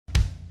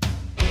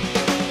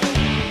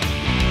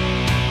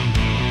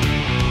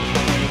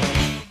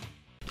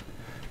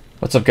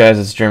What's up, guys?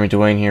 It's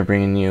JeremyDwayne here,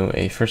 bringing you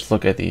a first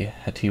look at the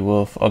Hati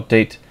Wolf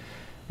update.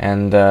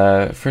 And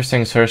first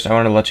things first, I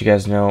want to let you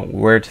guys know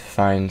where to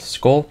find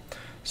Skoll.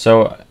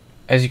 So,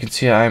 as you can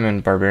see, I'm in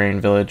Barbarian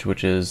Village,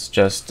 which is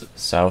just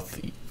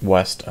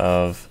southwest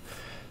of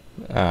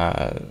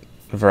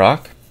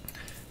Varrock.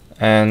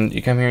 And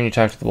you come here and you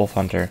talk to the Wolf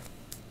Hunter.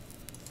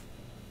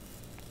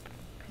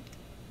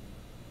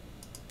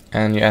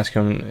 And you ask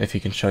him if he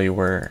can show you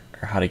where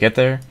or how to get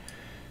there.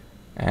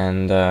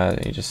 And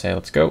you just say,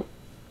 let's go.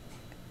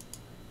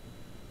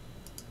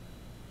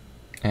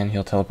 And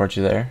he'll teleport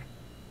you there.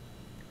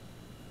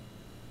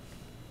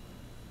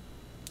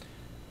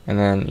 And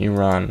then you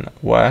run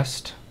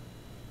west.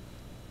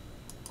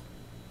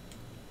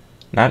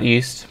 Not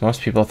east.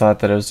 Most people thought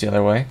that it was the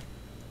other way.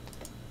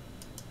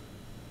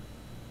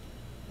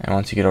 And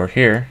once you get over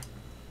here,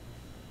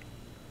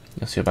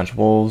 you'll see a bunch of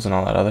wolves and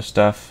all that other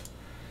stuff.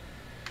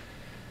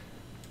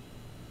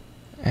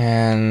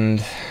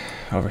 And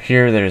over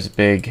here there's a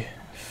big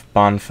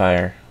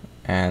bonfire,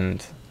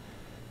 and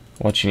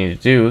what you need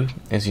to do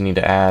is you need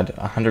to add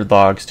 100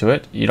 logs to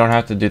it. You don't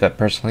have to do that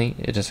personally,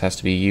 it just has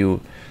to be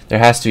you. There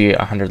has to be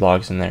 100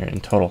 logs in there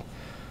in total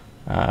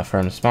for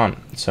him to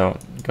spawn. So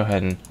go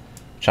ahead and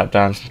chop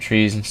down some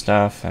trees and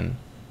stuff and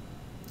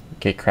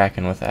get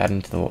cracking with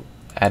adding to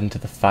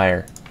the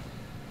fire.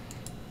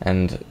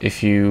 And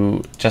if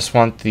you just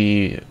want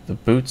the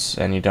boots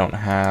and you don't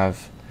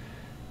have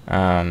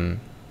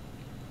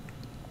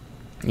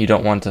you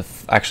don't want to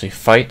actually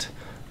fight,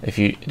 if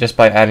you just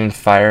by adding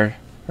fire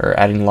or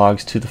adding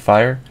logs to the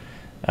fire,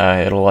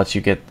 it'll let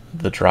you get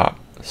the drop.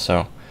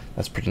 So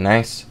that's pretty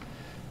nice.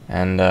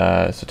 And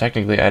so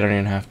technically I don't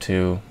even have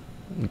to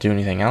do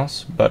anything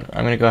else, but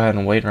I'm gonna go ahead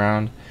and wait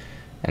around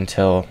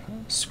until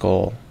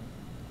Skoll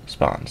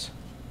spawns.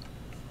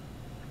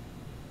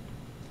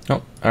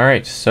 Oh,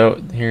 alright,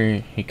 so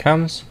here he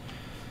comes.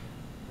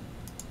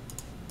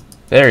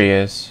 There he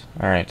is.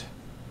 Alright.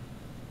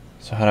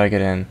 So how do I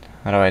get in?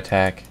 How do I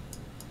attack?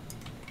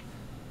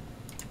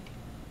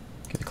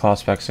 Get the claw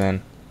specs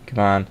in. Come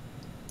on.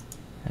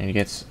 I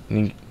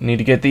need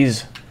to get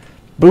these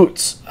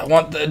boots. I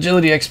want the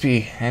agility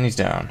XP. And he's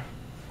down.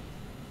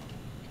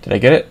 Did I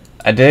get it?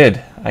 I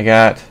did. I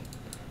got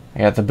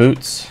the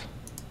boots.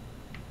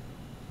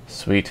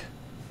 Sweet.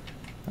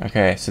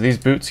 Okay, so these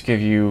boots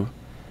give you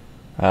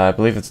I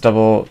believe it's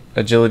double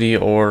agility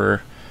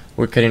or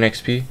woodcutting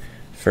XP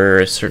for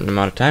a certain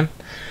amount of time.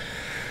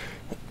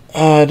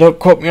 Don't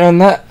quote me on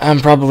that. I'm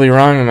probably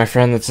wrong, and my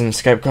friend that's in the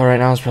Skype call right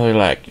now is probably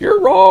like, "You're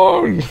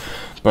wrong!"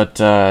 But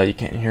you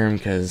can't hear him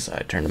because I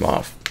turned him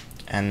off.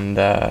 And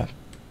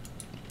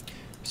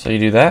so you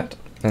do that,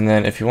 and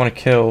then if you want to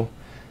kill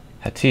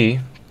Hati,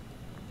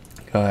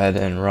 go ahead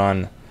and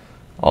run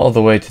all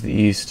the way to the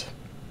east.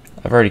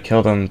 I've already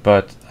killed him,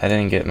 but I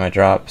didn't get my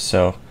drop,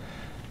 so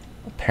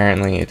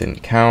apparently it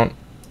didn't count.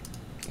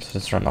 So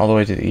just run all the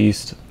way to the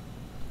east.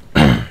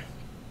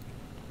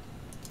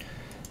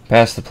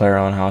 Past the player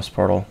on house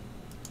portal,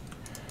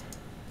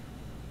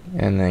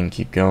 and then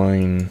keep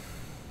going.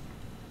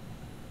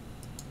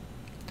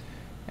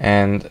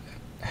 And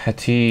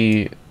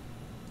Hati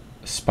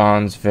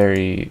spawns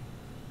very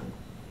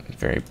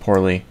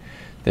poorly.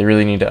 They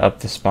really need to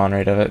up the spawn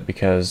rate of it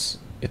because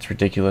it's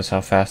ridiculous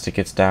how fast it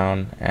gets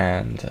down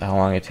and how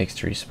long it takes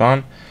to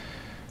respawn.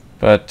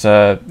 But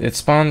it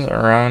spawns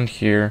around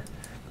here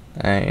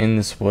in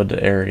this wood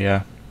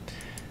area.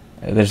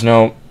 There's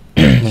no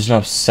there's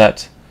no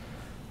set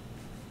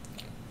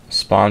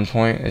spawn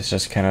point. It's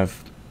just kind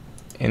of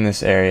in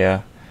this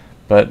area,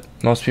 but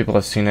most people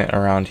have seen it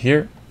around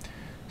here.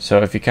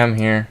 So if you come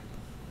here,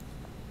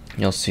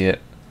 you'll see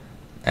it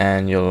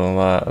and you'll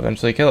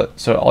eventually kill it.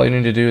 So all you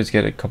need to do is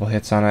get a couple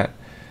hits on it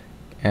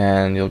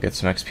and you'll get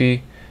some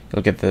XP.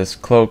 You'll get this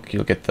cloak,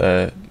 you'll get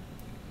the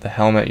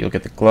helmet, you'll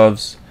get the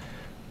gloves.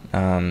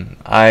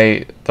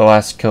 The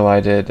last kill I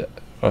did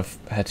of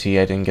Hati,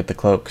 I didn't get the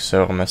cloak,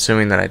 so I'm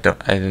assuming that I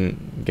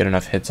didn't get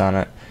enough hits on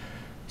it.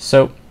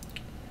 So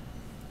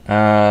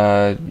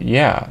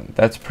yeah,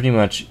 that's pretty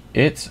much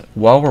it.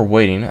 While we're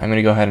waiting, I'm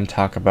gonna go ahead and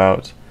talk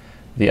about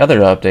the other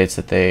updates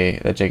that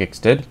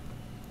Jagex did.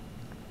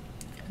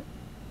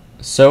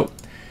 So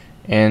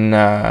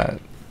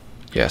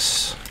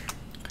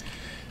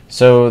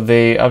so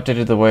they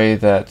updated the way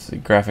that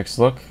graphics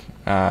look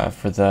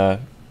for the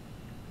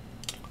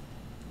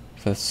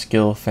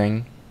skill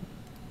thing,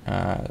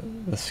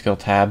 the skill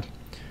tab.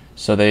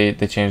 So they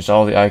changed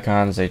all the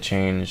icons. They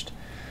changed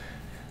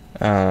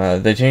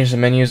the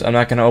menus. I'm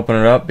not going to open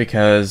it up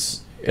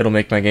because it'll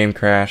make my game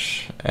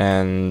crash,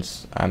 and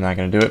I'm not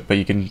going to do it, but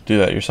you can do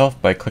that yourself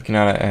by clicking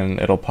on it, and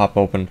it'll pop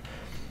open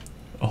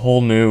a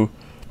whole new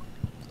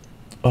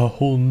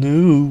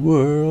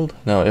world.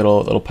 No,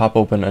 it'll pop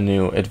open a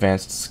new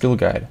advanced skill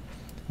guide,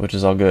 which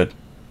is all good.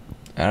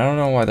 And I don't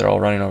know why they're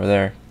all running over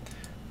there,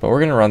 but we're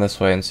going to run this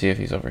way and see if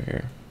he's over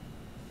here.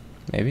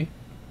 Maybe?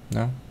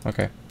 No?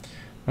 Okay.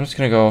 I'm just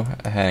going to go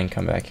ahead and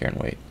come back here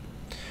and wait.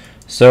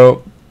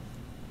 So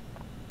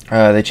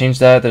they changed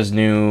that. There's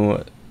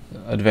new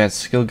advanced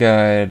skill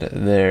guide.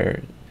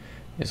 There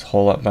is a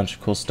whole bunch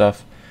of cool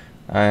stuff.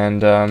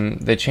 and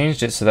they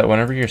changed it so that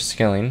whenever you're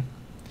skilling,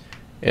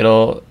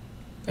 it'll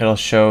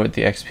show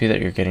the XP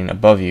that you're getting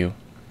above you.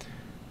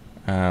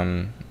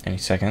 Any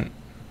second.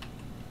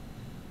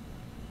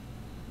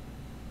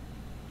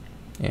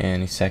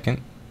 Any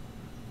second.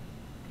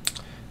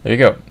 There you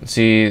go.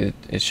 See,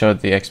 it showed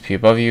the XP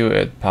above you.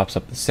 It pops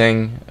up this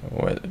thing,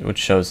 which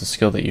shows the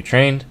skill that you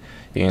trained.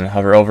 You can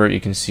hover over it. You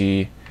can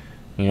see,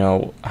 you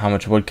know, how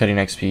much woodcutting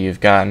XP you've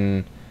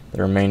gotten,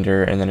 the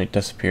remainder, and then it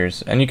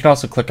disappears. And you can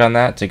also click on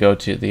that to go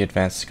to the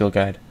advanced skill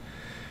guide.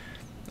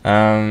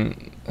 So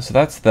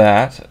that's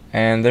that.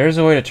 And there's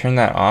a way to turn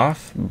that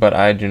off, but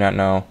I do not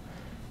know.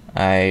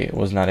 I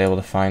was not able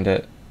to find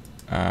it.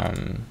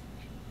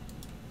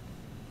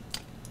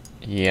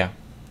 Yeah.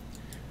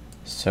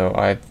 So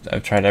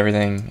I've tried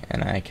everything,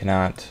 and I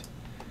cannot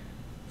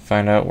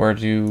find out where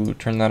to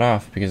turn that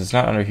off because it's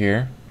not under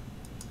here.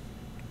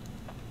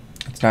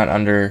 It's not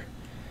under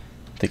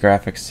the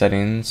graphics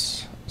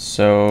settings.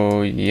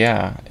 So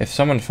yeah, if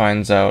someone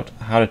finds out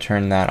how to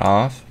turn that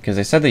off, because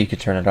they said that you could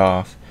turn it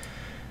off,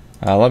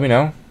 let me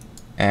know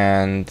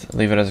and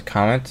leave it as a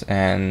comment,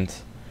 and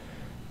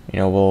you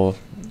know, we'll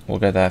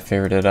get that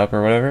favorited up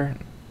or whatever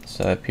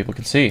so that people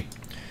can see.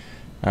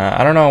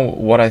 I don't know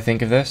what I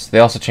think of this. They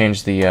also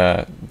changed the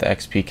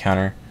XP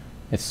counter.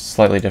 It's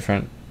slightly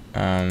different.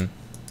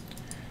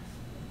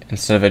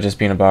 Instead of it just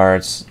being a bar,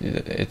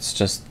 it's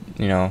just,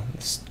 you know,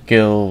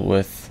 skill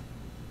with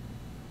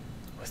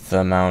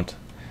the amount.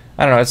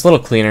 I don't know. It's a little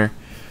cleaner.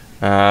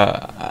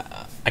 I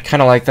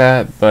kind of like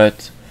that,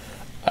 but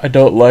I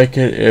don't like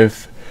it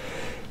if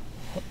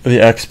the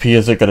XP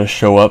isn't going to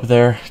show up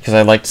there, because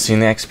I like seeing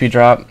the XP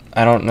drop.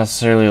 I don't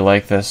necessarily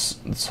like this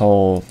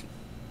whole,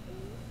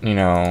 you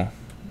know,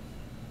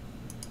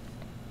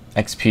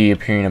 XP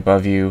appearing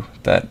above you.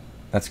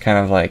 That's kind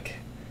of like,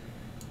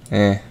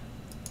 eh.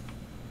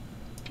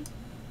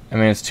 I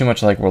mean, it's too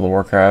much like World of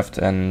Warcraft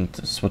and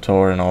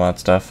SWTOR and all that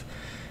stuff.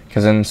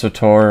 Because in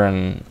SWTOR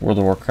and World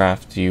of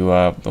Warcraft, you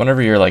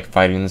whenever you're like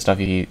fighting and stuff,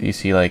 you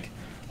see like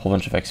a whole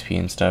bunch of XP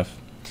and stuff.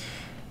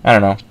 I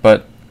don't know,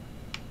 but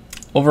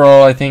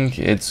overall, I think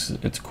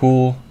it's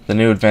cool. The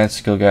new advanced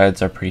skill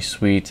guides are pretty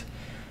sweet.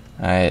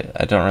 I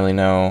don't really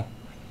know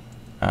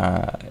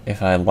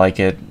if I like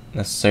it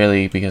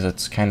necessarily, because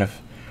it's kind of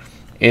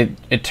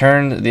it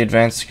turned the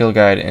advanced skill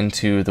guide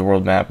into the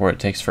world map where it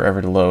takes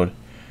forever to load,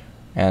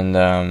 and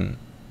I'm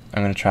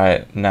gonna try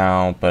it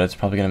now, but it's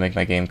probably gonna make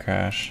my game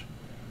crash.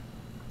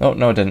 Oh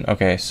no, it didn't.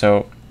 Okay,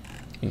 so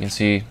you can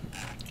see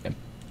it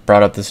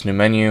brought up this new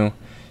menu.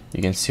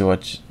 You can see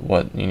what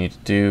you need to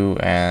do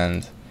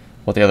and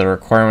what the other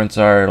requirements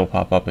are. It'll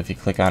pop up if you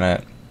click on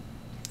it,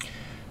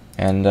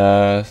 and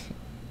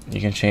you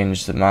can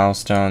change the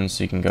milestones.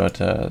 So you can go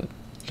to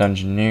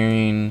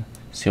Dungeoneering,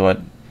 see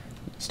what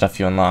stuff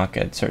you unlock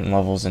at certain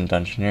levels in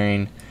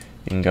Dungeoneering.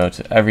 You can go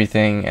to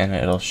everything, and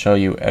it'll show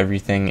you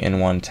everything in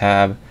one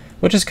tab,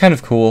 which is kind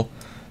of cool,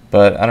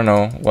 but I don't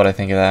know what I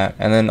think of that.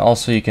 And then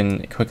also you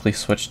can quickly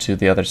switch to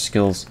the other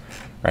skills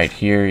right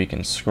here. You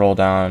can scroll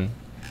down.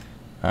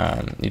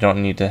 You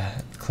don't need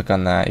to click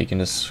on that. You can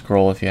just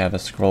scroll if you have a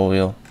scroll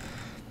wheel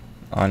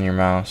on your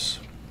mouse,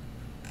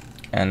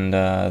 and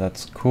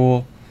that's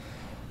cool.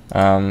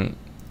 But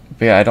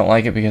yeah, I don't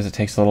like it because it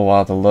takes a little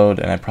while to load,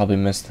 and I probably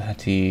missed the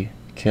Hati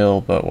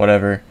kill, but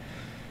whatever.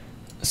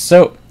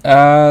 So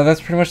that's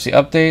pretty much the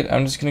update.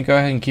 I'm just gonna go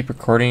ahead and keep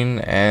recording,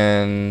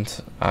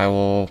 and I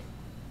will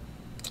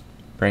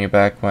bring it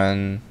back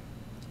when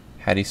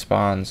Hati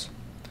spawns.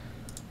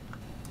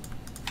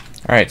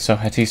 Alright, so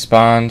Hati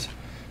spawned.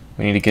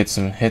 We need to get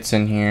some hits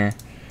in here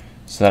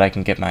so that I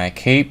can get my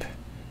cape.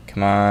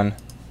 Come on.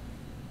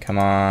 Come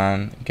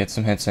on. Get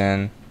some hits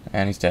in.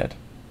 And he's dead.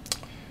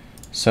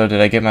 So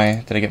did I get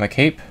my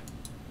cape?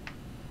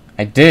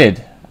 I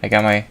did. I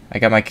got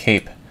my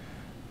cape.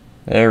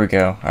 There we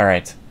go.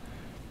 Alright.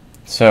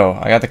 So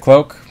I got the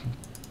cloak.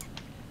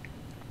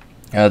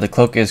 The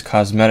cloak is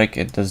cosmetic.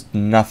 It does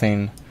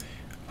nothing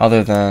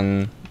other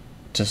than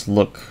just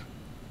look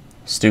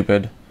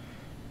stupid,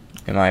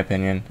 in my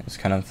opinion. It's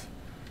kind of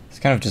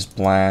just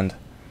bland.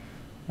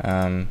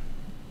 But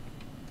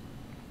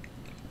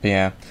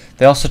yeah,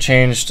 they also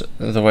changed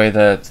the way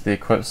that the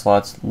equip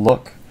slots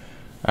look.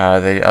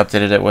 They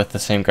updated it with the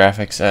same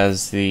graphics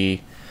as the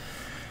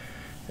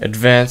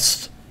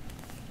advanced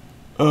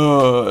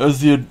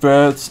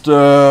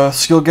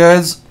skill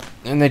guides,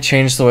 and they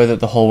changed the way that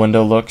the whole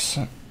window looks.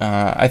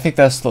 I think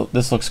this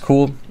looks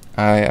cool.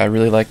 I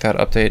really like that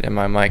update, and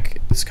my mic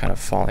is kind of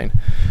falling.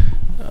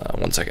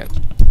 1 second.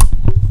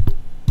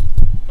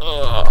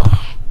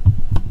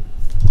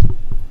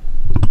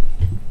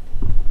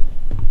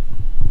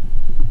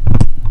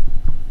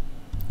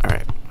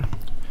 Alright.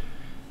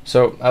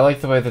 So I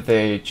like the way that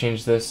they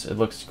changed this. It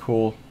looks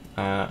cool.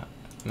 I'm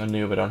a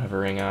noob, I don't have a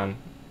ring on.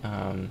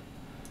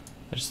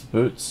 Just the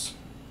boots.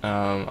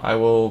 I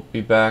will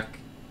be back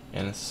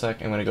in a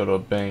sec. I'm going to go to a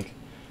bank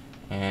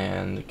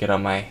and get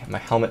out my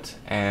helmet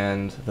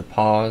and the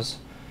paws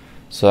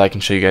so I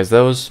can show you guys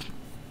those.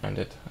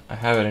 I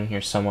have it in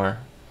here somewhere.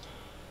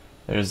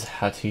 There's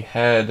Hati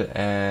head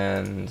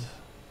and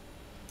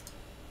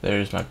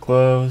There's my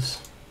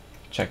gloves.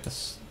 Check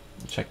this.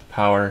 Check the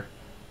power.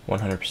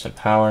 100%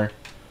 power.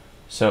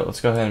 So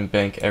let's go ahead and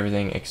bank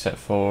everything except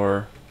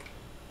for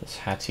this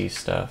Hati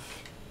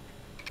stuff.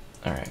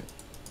 Alright.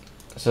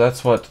 So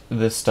that's what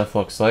this stuff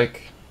looks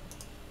like.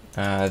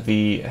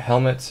 The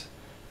helmet,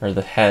 or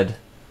the head,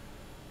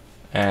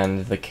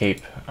 and the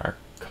cape are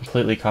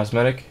completely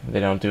cosmetic. They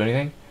don't do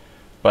anything.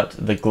 But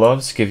the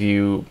gloves give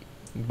you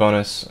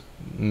bonus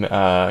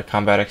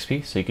combat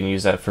XP, so you can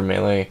use that for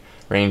melee,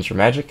 range, or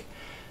magic.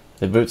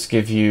 The boots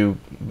give you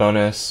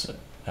bonus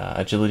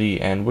agility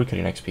and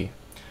woodcutting XP.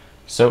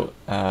 So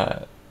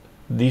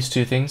these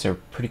two things are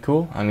pretty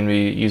cool. I'm going to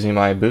be using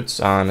my boots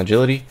on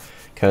agility,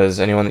 because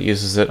anyone that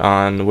uses it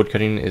on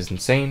woodcutting is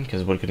insane,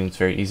 because woodcutting is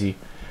very easy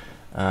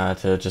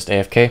to just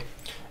AFK.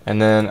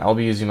 And then I'll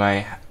be using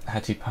my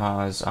Hati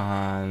Paws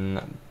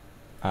on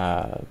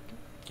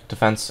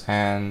defense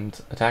and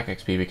attack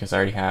XP, because I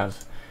already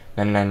have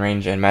 99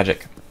 range and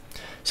magic.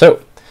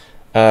 So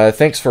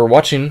thanks for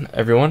watching,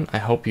 everyone. I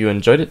hope you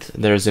enjoyed it.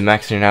 There's a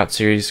maxing out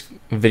series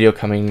video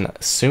coming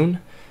soon,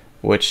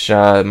 which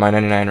my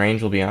 99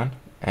 range will be on,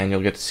 and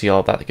you'll get to see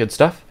all that good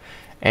stuff.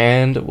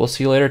 And we'll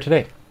see you later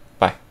today.